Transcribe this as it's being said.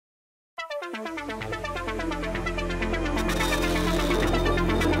The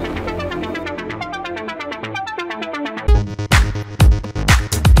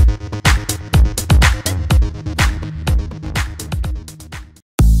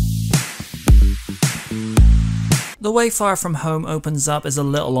way Far From Home opens up is a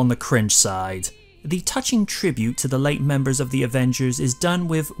little on the cringe side. The touching tribute to the late members of the Avengers is done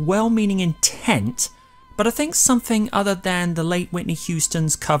with well-meaning intent, but I think something other than the late Whitney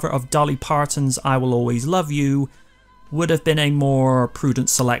Houston's cover of Dolly Parton's I Will Always Love You would have been a more prudent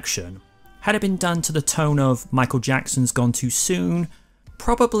selection. Had it been done to the tone of Michael Jackson's Gone Too Soon,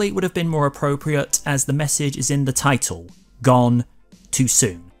 probably it would have been more appropriate as the message is in the title, Gone Too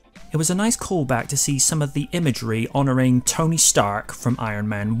Soon. It was a nice callback to see some of the imagery honouring Tony Stark from Iron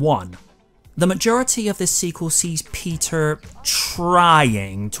Man 1. The majority of this sequel sees Peter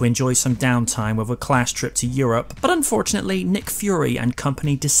trying to enjoy some downtime with a class trip to Europe, but unfortunately Nick Fury and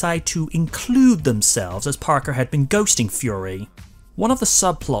company decide to include themselves as Parker had been ghosting Fury. One of the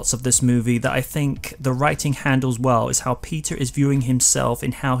subplots of this movie that I think the writing handles well is how Peter is viewing himself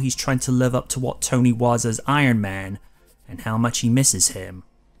in how he's trying to live up to what Tony was as Iron Man, and how much he misses him.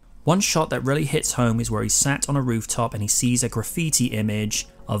 One shot that really hits home is where he's sat on a rooftop and he sees a graffiti image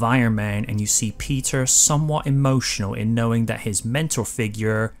of Iron Man, and you see Peter somewhat emotional in knowing that his mentor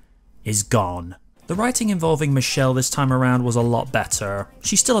figure is gone. The writing involving Michelle this time around was a lot better.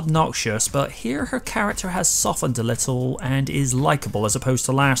 She's still obnoxious, but here her character has softened a little and is likeable as opposed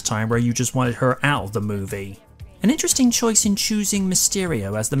to last time where you just wanted her out of the movie. An interesting choice in choosing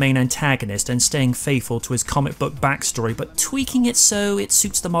Mysterio as the main antagonist and staying faithful to his comic book backstory, but tweaking it so it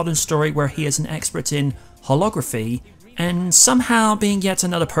suits the modern story where he is an expert in holography and somehow being yet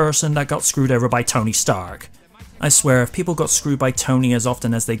another person that got screwed over by Tony Stark. I swear, if people got screwed by Tony as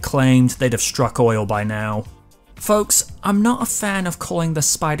often as they claimed, they'd have struck oil by now. Folks, I'm not a fan of calling the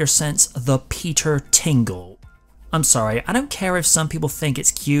spider sense the Peter tingle. I'm sorry, I don't care if some people think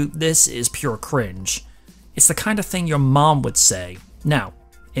it's cute, this is pure cringe. It's the kind of thing your mom would say. Now,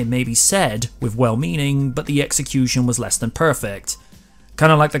 it may be said with well-meaning, but the execution was less than perfect.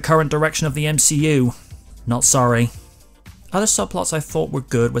 Kinda like the current direction of the MCU. Not sorry. Other subplots I thought were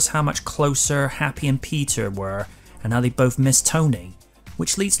good was how much closer Happy and Peter were, and how they both missed Tony.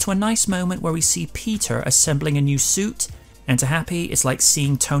 Which leads to a nice moment where we see Peter assembling a new suit, and to Happy it's like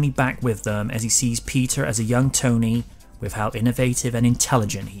seeing Tony back with them as he sees Peter as a young Tony with how innovative and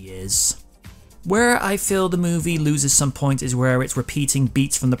intelligent he is. Where I feel the movie loses some points is where it's repeating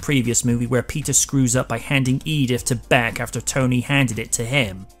beats from the previous movie where Peter screws up by handing Edith to Beck after Tony handed it to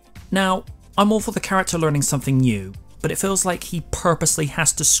him. Now, I'm all for the character learning something new, but it feels like he purposely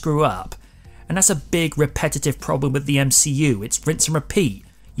has to screw up. And that's a big repetitive problem with the MCU, it's rinse and repeat.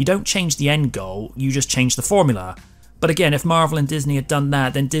 You don't change the end goal, you just change the formula. But again, if Marvel and Disney had done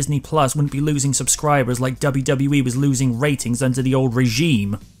that, then Disney Plus wouldn't be losing subscribers like WWE was losing ratings under the old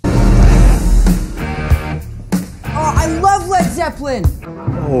regime. Oh, I love Led Zeppelin!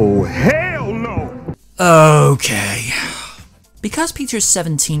 Oh, hell no! Okay. Because Peter's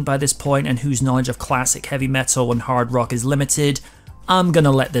 17 by this point and whose knowledge of classic heavy metal and hard rock is limited, I'm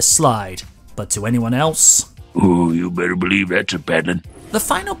gonna let this slide. But to anyone else... Oh, you better believe that's a paddling. The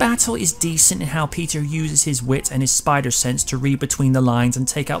final battle is decent in how Peter uses his wit and his spider sense to read between the lines and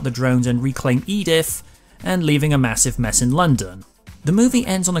take out the drones and reclaim Edith, and leaving a massive mess in London. The movie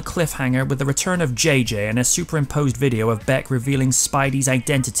ends on a cliffhanger with the return of JJ and a superimposed video of Beck revealing Spidey's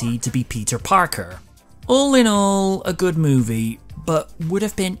identity to be Peter Parker. All in all, a good movie, but would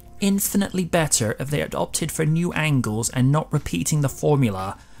have been infinitely better if they had opted for new angles and not repeating the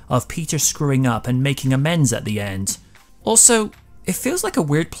formula of Peter screwing up and making amends at the end. Also, it feels like a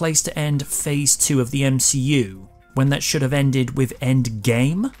weird place to end Phase 2 of the MCU, when that should have ended with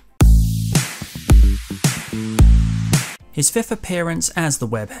Endgame. His fifth appearance as the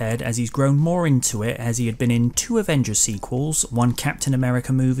Webhead, as he's grown more into it as he had been in 2 Avengers sequels, 1 Captain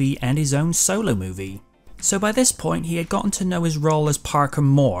America movie and his own solo movie. So by this point he had gotten to know his role as Parker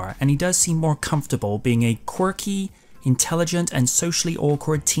more, and he does seem more comfortable being a quirky, intelligent and socially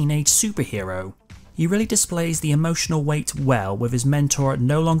awkward teenage superhero. He really displays the emotional weight well with his mentor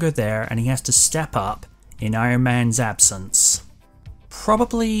no longer there and he has to step up in Iron Man's absence.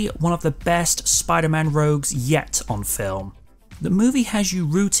 Probably one of the best Spider-Man rogues yet on film. The movie has you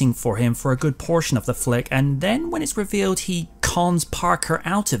rooting for him for a good portion of the flick, and then when it's revealed he cons Parker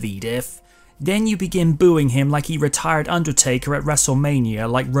out of Edith, then you begin booing him like he retired Undertaker at WrestleMania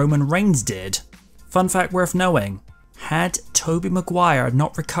like Roman Reigns did. Fun fact worth knowing, had Tobey Maguire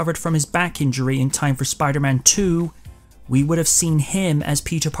not recovered from his back injury in time for Spider-Man 2, we would have seen him as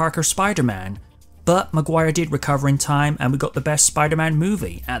Peter Parker Spider-Man, But Maguire did recover in time and we got the best Spider-Man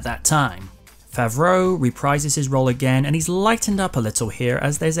movie at that time. Favreau reprises his role again and he's lightened up a little here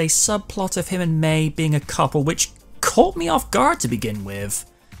as there's a subplot of him and May being a couple which caught me off guard to begin with.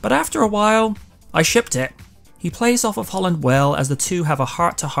 But after a while, I shipped it. He plays off of Holland well as the two have a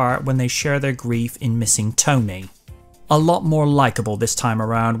heart-to-heart when they share their grief in missing Tony. A lot more likeable this time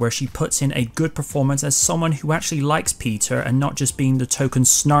around where she puts in a good performance as someone who actually likes Peter and not just being the token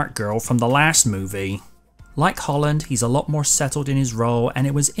snark girl from the last movie. Like Holland, he's a lot more settled in his role and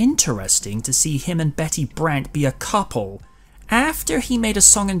it was interesting to see him and Betty Brant be a couple after he made a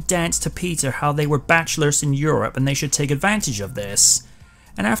song and dance to Peter how they were bachelors in Europe and they should take advantage of this.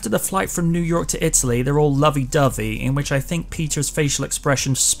 And after the flight from New York to Italy, they're all lovey-dovey, in which I think Peter's facial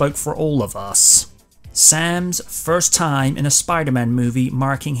expression spoke for all of us. Sam's first time in a Spider-Man movie,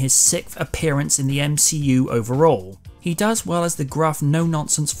 marking his 6th appearance in the MCU overall. He does well as the gruff,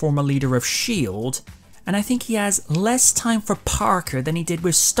 no-nonsense former leader of S.H.I.E.L.D., and I think he has less time for Parker than he did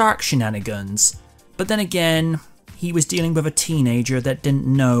with Stark shenanigans. But then again, he was dealing with a teenager that didn't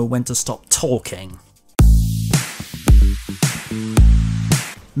know when to stop talking.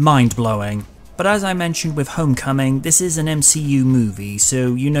 Mind-blowing. But as I mentioned with Homecoming, this is an MCU movie,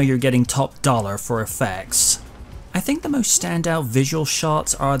 so you know you're getting top dollar for effects. I think the most standout visual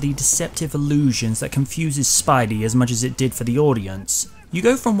shots are the deceptive illusions that confuses Spidey as much as it did for the audience. You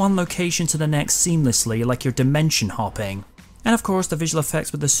go from one location to the next seamlessly like you're dimension hopping. And of course the visual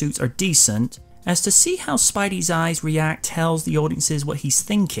effects with the suits are decent, as to see how Spidey's eyes react tells the audiences what he's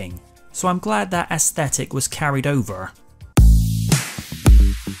thinking, so I'm glad that aesthetic was carried over.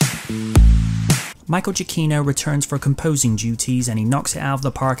 Michael Giacchino returns for composing duties and he knocks it out of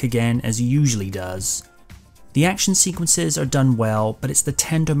the park again as he usually does. The action sequences are done well, but it's the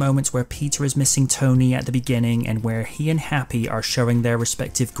tender moments where Peter is missing Tony at the beginning and where he and Happy are showing their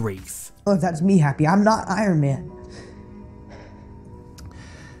respective grief. Oh, that's me, Happy. I'm not Iron Man.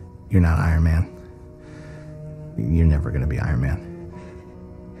 You're not Iron Man. You're never going to be Iron Man.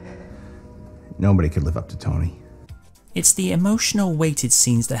 Nobody could live up to Tony. It's the emotional weighted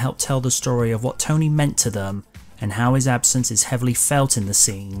scenes that help tell the story of what Tony meant to them and how his absence is heavily felt in the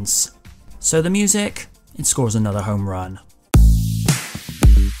scenes. So the music, it scores another home run.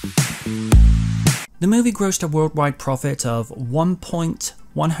 The movie grossed a worldwide profit of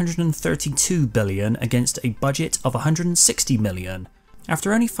 $1.132 billion against a budget of $160 million.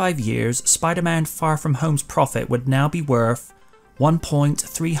 After only 5 years, Spider-Man Far From Home's profit would now be worth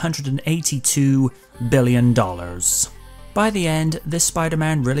 $1.382 billion. By the end, this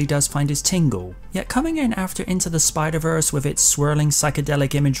Spider-Man really does find his tingle, yet coming in after Into the Spider-Verse with its swirling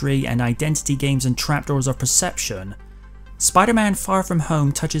psychedelic imagery and identity games and trapdoors of perception, Spider-Man Far From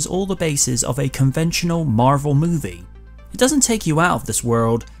Home touches all the bases of a conventional Marvel movie. It doesn't take you out of this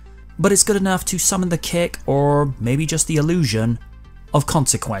world, but it's good enough to summon the kick, or maybe just the illusion, of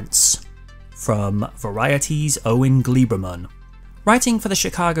consequence. From Variety's Owen Gleiberman. Writing for the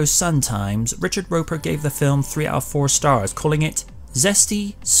Chicago Sun-Times, Richard Roper gave the film 3 out of 4 stars, calling it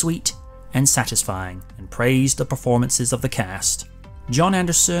zesty, sweet, and satisfying, and praised the performances of the cast. John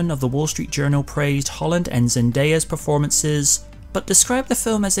Anderson of the Wall Street Journal praised Holland and Zendaya's performances, but described the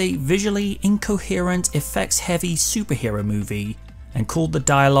film as a visually incoherent, effects-heavy superhero movie, and called the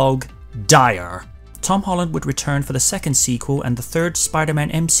dialogue dire. Tom Holland would return for the second sequel and the third Spider-Man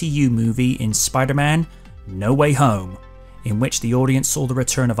MCU movie in Spider-Man No Way Home, in which the audience saw the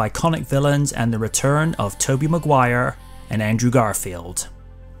return of iconic villains and the return of Tobey Maguire and Andrew Garfield.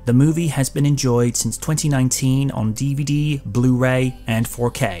 The movie has been enjoyed since 2019 on DVD, Blu-ray, and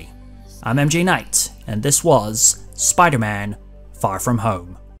 4K. I'm MJ Knight, and this was Spider-Man Far From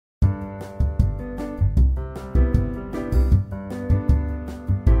Home.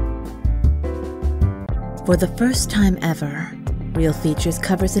 For the first time ever, Real Features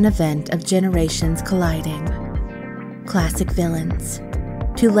covers an event of generations colliding. Classic villains,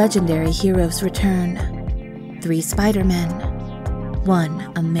 2 legendary heroes return, 3 Spider-Men,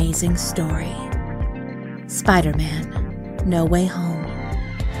 1 amazing story. Spider-Man No Way Home,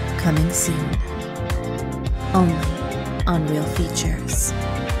 coming soon. Only on Real Features.